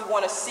responses. We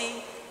want to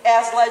see,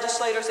 as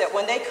legislators, that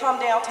when they come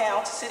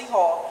downtown to City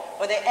Hall,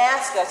 when they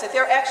ask us, that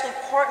they're actually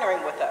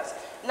partnering with us.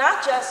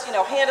 Not just,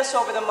 hand us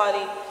over the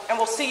money and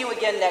we'll see you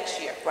again next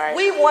year. Right.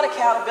 We want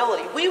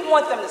accountability. We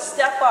want them to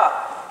step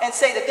up and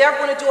say that they're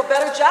going to do a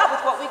better job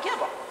with what we give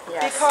them.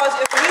 Yes. Because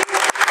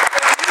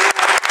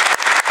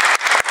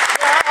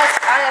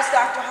I asked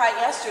Dr. Height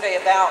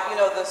yesterday about,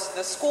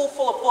 the school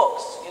full of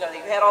books.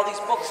 They had all these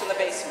books in the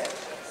basement.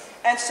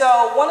 And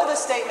so one of the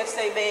statements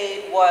they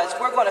made was,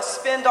 we're going to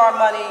spend our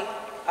money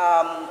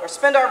or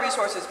spend our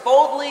resources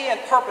boldly and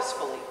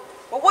purposefully.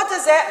 Well, what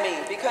does that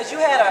mean? Because you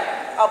had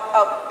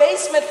a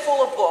basement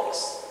full of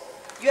books.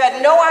 You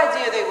had no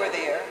idea they were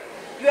there.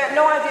 You had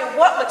no idea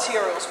what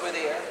materials were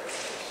there.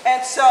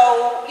 And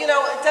so, it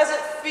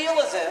doesn't feel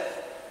as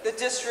if the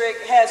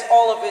district has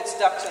all of its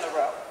ducks in a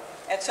row.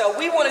 And so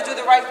we want to do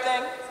the right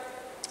thing.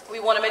 We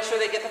want to make sure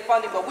they get the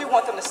funding, but we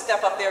want them to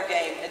step up their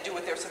game and do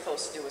what they're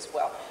supposed to do as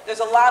well. There's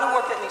a lot of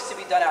work that needs to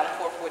be done out of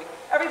 440.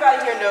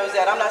 Everybody here knows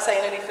that. I'm not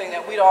saying anything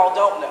that we all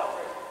don't know.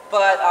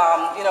 But,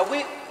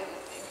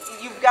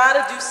 you've got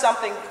to do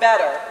something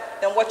better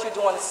than what you're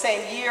doing the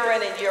same year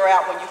in and year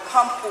out when you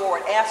come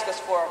forward, ask us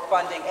for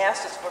funding,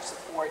 ask us for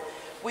support.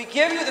 We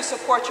give you the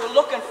support you're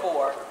looking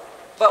for,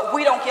 but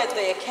we don't get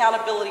the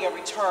accountability in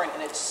return,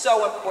 and it's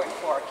so important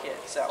for our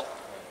kids. So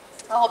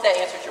I hope that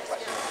answers your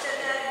question.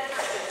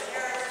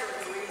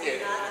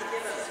 Yeah.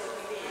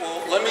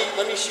 Well,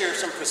 let me share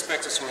some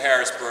perspectives from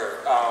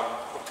Harrisburg.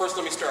 But first,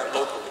 let me start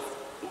locally.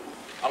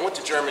 I went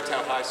to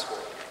Germantown High School.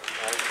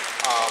 Right?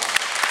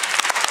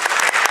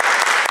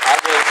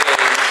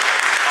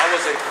 I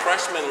was a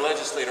freshman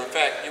legislator. In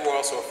fact, you were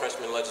also a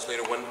freshman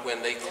legislator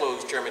when they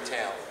closed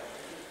Germantown.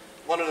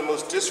 One of the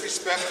most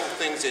disrespectful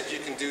things that you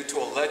can do to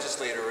a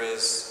legislator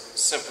is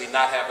simply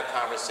not have a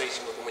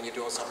conversation with them when you're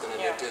doing something in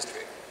their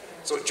district.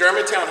 So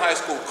Germantown High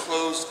School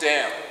closed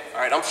down.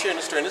 All right, I'm sharing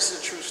this story, and this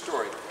is a true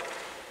story.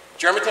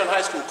 Germantown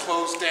High School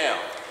closed down.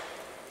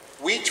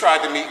 We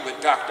tried to meet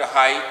with Dr.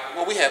 Height.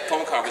 Well, we had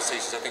phone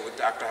conversations, I think, with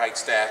Dr.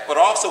 Height's staff, but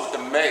also with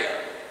the mayor.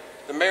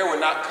 The mayor would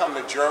not come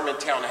to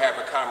Germantown to have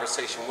a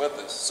conversation with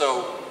us.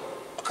 So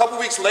a couple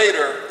weeks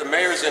later, the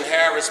mayor's in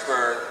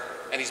Harrisburg,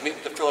 and he's meeting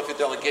with the Philadelphia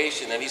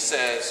delegation, and he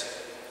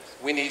says,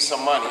 we need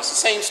some money. It's the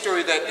same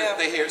story that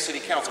they hear at City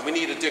Council. We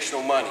need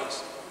additional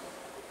monies.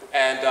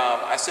 And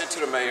I said to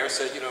the mayor, I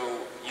said,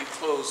 you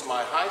closed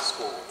my high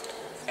school.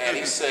 And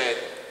he said,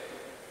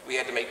 we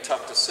had to make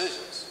tough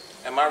decisions.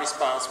 And my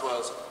response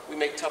was, we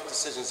make tough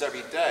decisions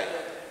every day,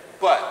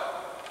 but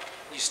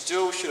you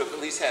still should have at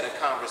least had a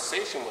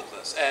conversation with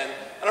us. And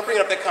I'm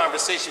bringing up that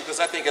conversation because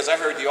I think as I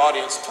heard the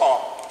audience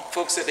talk,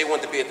 folks said they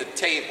wanted to be at the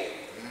table.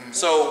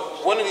 So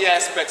one of the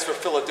aspects for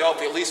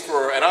Philadelphia, at least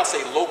for, and I'll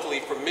say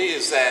locally for me,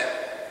 is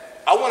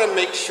that I want to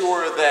make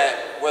sure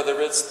that whether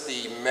it's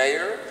the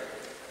mayor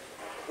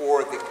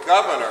or the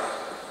governor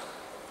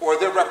or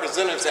their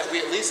representatives, that we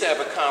at least have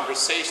a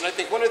conversation. I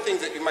think one of the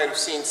things that you might have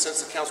seen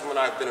since the councilman and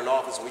I have been in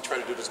office, and we try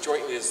to do this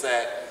jointly, is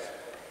that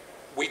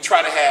we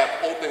try to have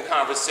open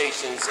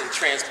conversations and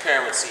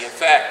transparency. In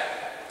fact,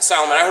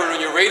 Solomon, I heard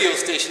on your radio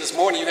station this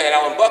morning, you had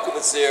Alan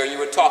Buckowitz there, and you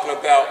were talking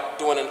about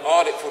doing an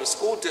audit for the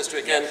school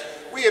district, and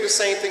we hear the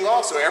same thing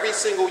also. Every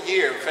single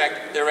year, in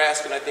fact, they're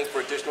asking, I think, for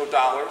additional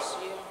dollars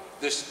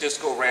this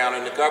go round,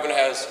 and the governor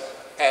has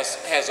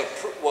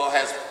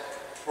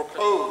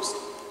proposed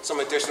some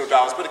additional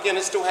dollars. But again,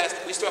 we still have to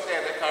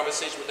have that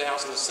conversation with the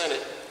House and the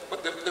Senate.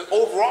 But the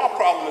overall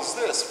problem is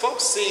this.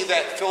 Folks see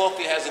that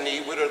Philadelphia has a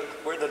need.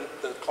 We're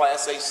the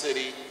Class A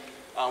city.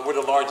 We're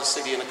the largest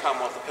city in the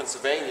Commonwealth of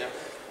Pennsylvania.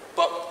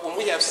 But when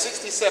we have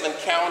 67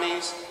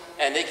 counties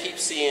and they keep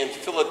seeing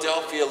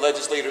Philadelphia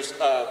legislators,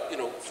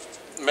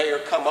 mayor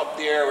come up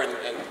there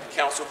and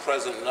council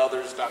president and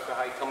others, Dr.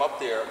 Height, come up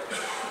there,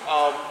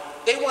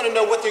 they want to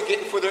know what they're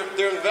getting for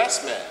their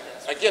investment.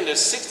 Again, there's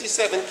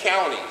 67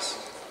 counties.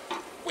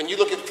 when you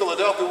look at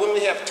Philadelphia, we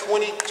only have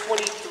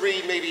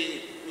 23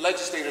 maybe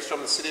legislators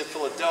from the city of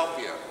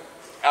Philadelphia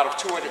out of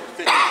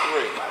 253.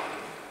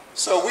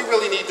 So we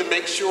really need to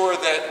make sure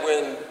that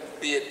when,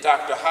 be it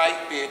Dr.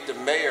 Hite, be it the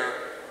mayor,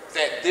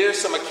 that there's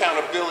some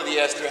accountability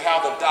as to how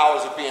the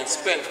dollars are being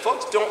spent.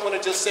 Folks don't want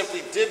to just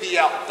simply divvy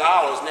out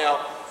dollars.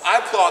 Now, I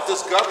applaud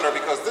this governor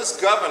because this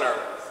governor,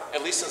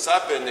 at least since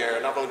I've been there,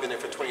 and I've only been there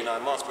for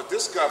 29 months, but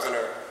this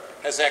governor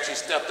has actually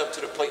stepped up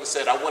to the plate and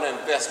said, I want to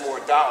invest more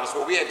dollars.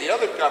 Well, we had the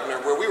other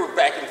governor where we were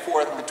back and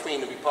forth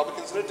between the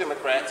Republicans and the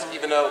Democrats,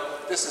 even though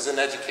this is an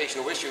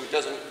educational issue. It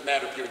doesn't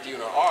matter if you're a D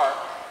or R,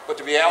 but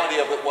the reality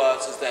of it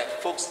is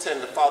that folks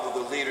tend to follow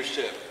the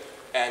leadership.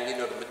 And, you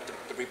know,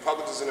 the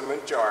Republicans are in the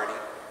majority,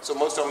 so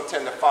most of them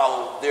tend to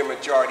follow their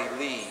majority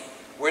lead.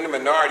 We're in the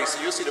minority, so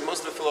you'll see that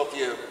most of the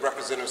Philadelphia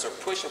representatives are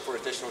pushing for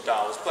additional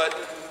dollars. But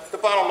the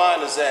bottom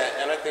line is that,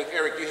 and I think,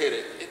 Eric, you hit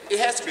it, it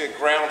has to be a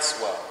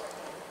groundswell.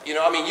 You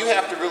know, I mean, you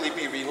have to really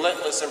be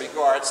relentless in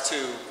regards to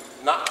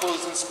not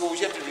closing schools.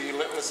 You have to be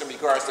relentless in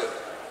regards to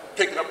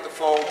picking up the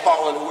phone,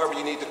 calling whoever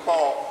you need to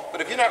call.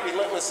 But if you're not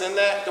relentless in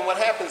that, then what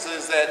happens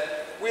is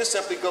that we'll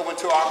simply go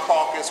into our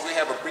caucus, we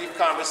have a brief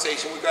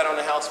conversation, we got on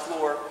the House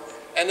floor,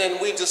 and then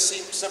we just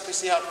simply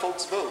see how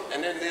folks vote.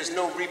 And then there's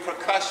no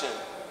repercussion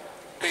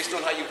based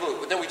on how you vote.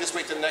 But then we just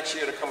wait till next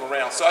year to come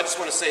around. So I just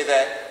want to say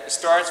that it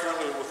starts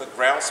really with a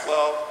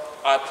groundswell.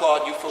 I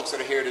applaud you folks that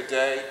are here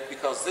today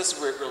because this is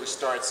where it really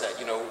starts at.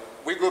 You know,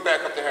 we go back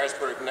up to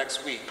Harrisburg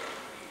next week.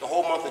 The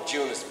whole month of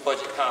June is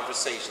budget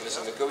conversation. It's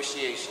a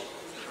negotiation,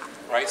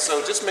 right? So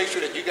just make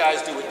sure that you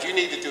guys do what you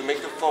need to do.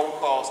 Make the phone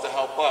calls to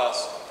help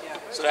us.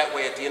 So that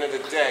way, at the end of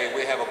the day,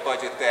 we have a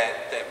budget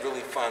that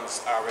really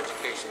funds our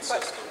education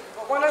system.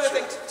 But one other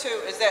thing, too,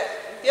 is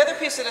that the other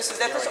piece of this is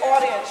that this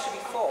audience should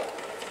be full.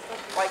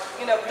 Like,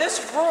 you know, this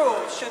room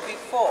should be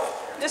full.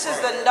 This is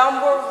the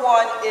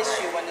 #1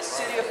 issue in the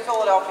city of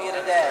Philadelphia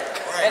today.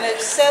 And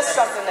it says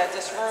something that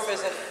this room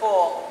isn't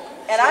full.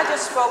 And I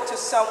just spoke to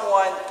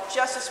someone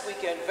just this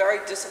weekend, very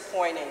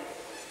disappointing,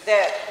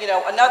 that, you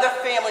know, another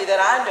family that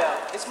I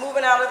know is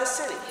moving out of the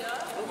city,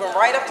 moving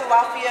right up to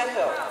Lafayette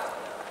Hill.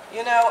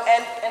 You know,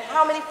 and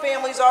how many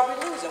families are we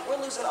losing? We're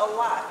losing a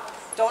lot.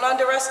 Don't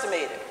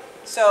underestimate it.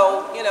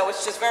 So, you know,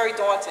 it's just very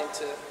daunting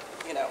to,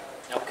 you know,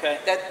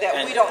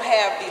 that we don't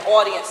have the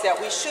audience that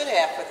we should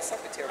have for the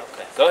secretary.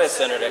 Okay. Go ahead,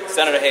 Senator.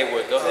 Senator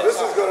Haywood, go ahead. This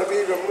is going to be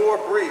even more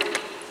brief.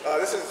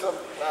 This is some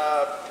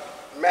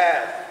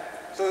math.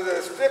 So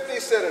there's 50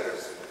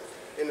 senators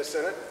in the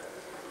Senate.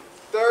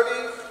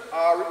 30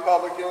 are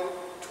Republican,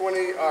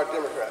 20 are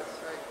Democrats.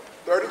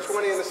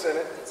 30-20 in the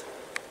Senate.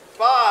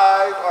 5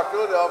 are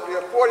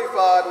Philadelphia,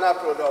 45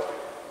 not Philadelphia.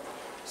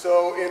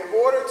 So in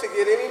order to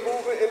get any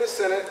movement in the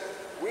Senate,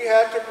 we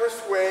have to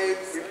persuade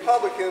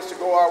Republicans to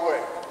go our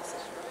way.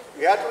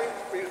 We have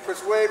to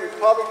persuade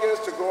Republicans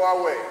to go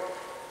our way.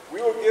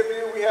 We will give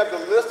you, we have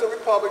the list of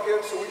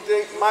Republicans who we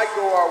think might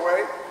go our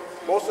way.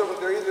 Most of them,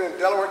 they're either in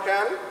Delaware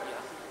County,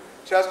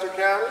 Chester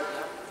County,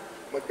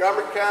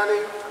 Montgomery County,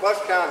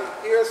 Bucks County,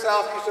 here in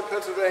southeastern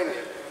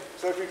Pennsylvania.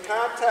 So if you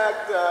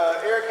contact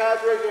Eric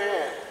Hodge, raise your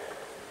hand.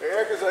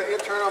 Eric is an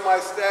intern on my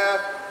staff.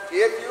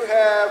 If you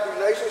have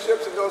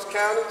relationships in those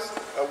counties,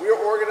 we're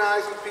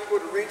organizing people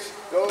to reach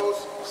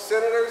those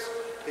senators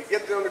to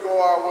get them to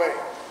go our way.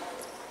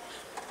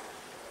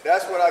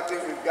 That's what I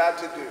think we've got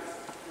to do.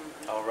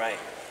 All right.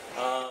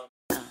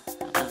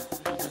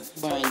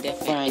 We're in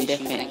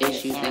different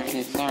issues and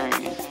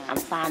concerns. I'm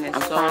finding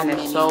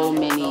so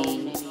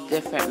many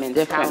different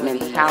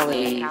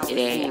mentalities that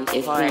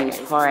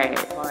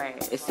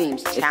it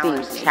seems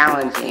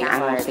challenging. I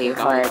don't say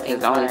hard because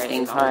the only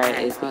thing hard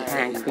is the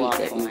concrete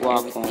that we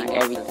walk on.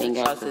 Everything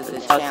else is a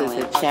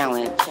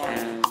challenge.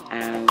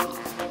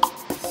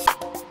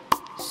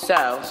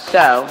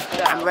 So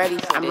I'm ready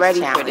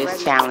for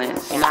this challenge,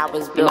 and I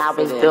was built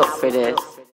for this.